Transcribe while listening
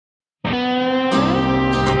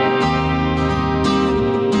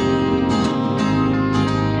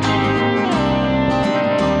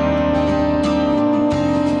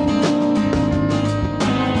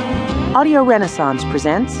Audio Renaissance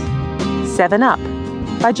presents 7 Up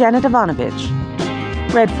by Janet Evanovich.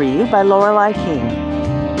 Read for you by Lorelei King.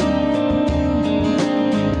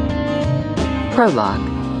 Prologue.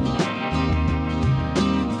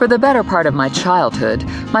 For the better part of my childhood,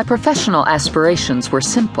 my professional aspirations were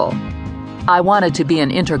simple. I wanted to be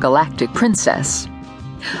an intergalactic princess.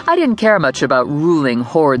 I didn't care much about ruling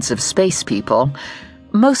hordes of space people.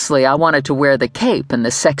 Mostly I wanted to wear the cape and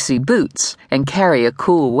the sexy boots and carry a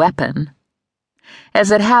cool weapon.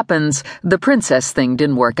 As it happens, the princess thing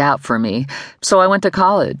didn't work out for me, so I went to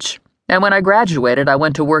college. And when I graduated, I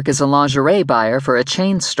went to work as a lingerie buyer for a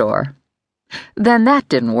chain store. Then that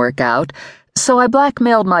didn't work out, so I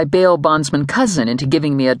blackmailed my bail bondsman cousin into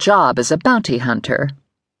giving me a job as a bounty hunter.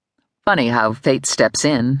 Funny how fate steps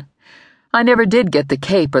in. I never did get the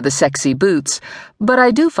cape or the sexy boots, but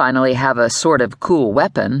I do finally have a sort of cool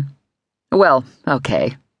weapon. Well,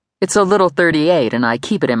 okay. It's a little .38 and I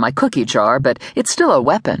keep it in my cookie jar, but it's still a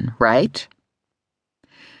weapon, right?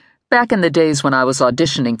 Back in the days when I was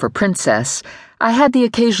auditioning for Princess, I had the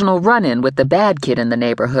occasional run-in with the bad kid in the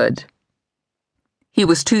neighborhood. He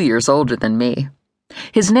was 2 years older than me.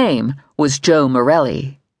 His name was Joe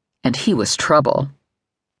Morelli, and he was trouble.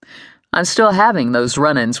 I'm still having those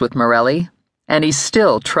run-ins with Morelli, and he's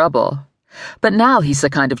still trouble. But now he's the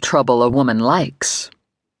kind of trouble a woman likes.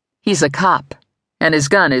 He's a cop, and his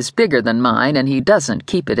gun is bigger than mine, and he doesn't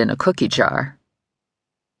keep it in a cookie jar.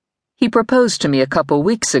 He proposed to me a couple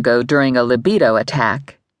weeks ago during a libido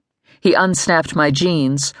attack. He unsnapped my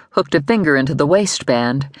jeans, hooked a finger into the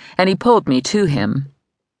waistband, and he pulled me to him.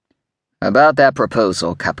 "About that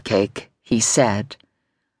proposal, Cupcake," he said.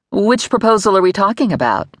 "Which proposal are we talking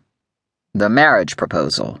about?" "The marriage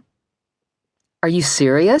proposal." "Are you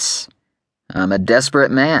serious?" "I'm a desperate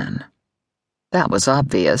man." That was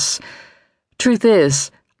obvious. Truth is,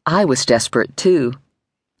 I was desperate too.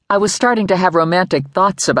 I was starting to have romantic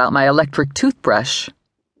thoughts about my electric toothbrush.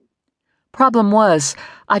 Problem was,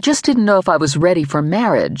 I just didn't know if I was ready for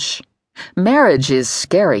marriage. Marriage is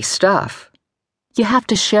scary stuff. You have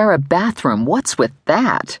to share a bathroom. What's with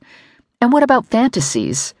that? And what about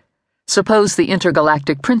fantasies? Suppose the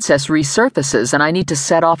intergalactic princess resurfaces and I need to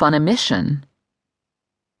set off on a mission.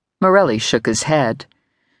 Morelli shook his head.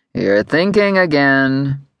 "You're thinking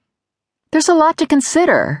again." "There's a lot to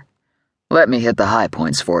consider." "Let me hit the high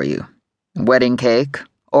points for you. Wedding cake,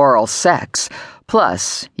 oral sex,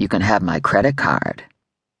 plus you can have my credit card."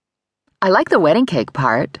 "I like the wedding cake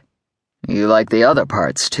part." "You like the other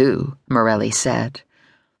parts too," Morelli said.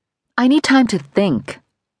 "I need time to think."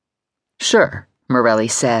 "Sure," Morelli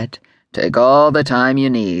said. "Take all the time you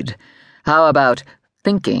need. How about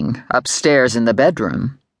thinking upstairs in the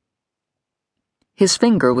bedroom?" His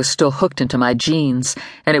finger was still hooked into my jeans,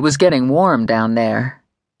 and it was getting warm down there.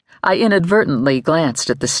 I inadvertently glanced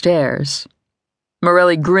at the stairs.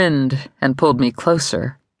 Morelli grinned and pulled me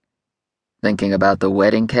closer. "Thinking about the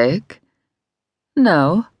wedding cake?"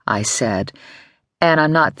 "No," I said, "and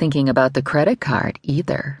I'm not thinking about the credit card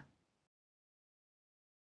either."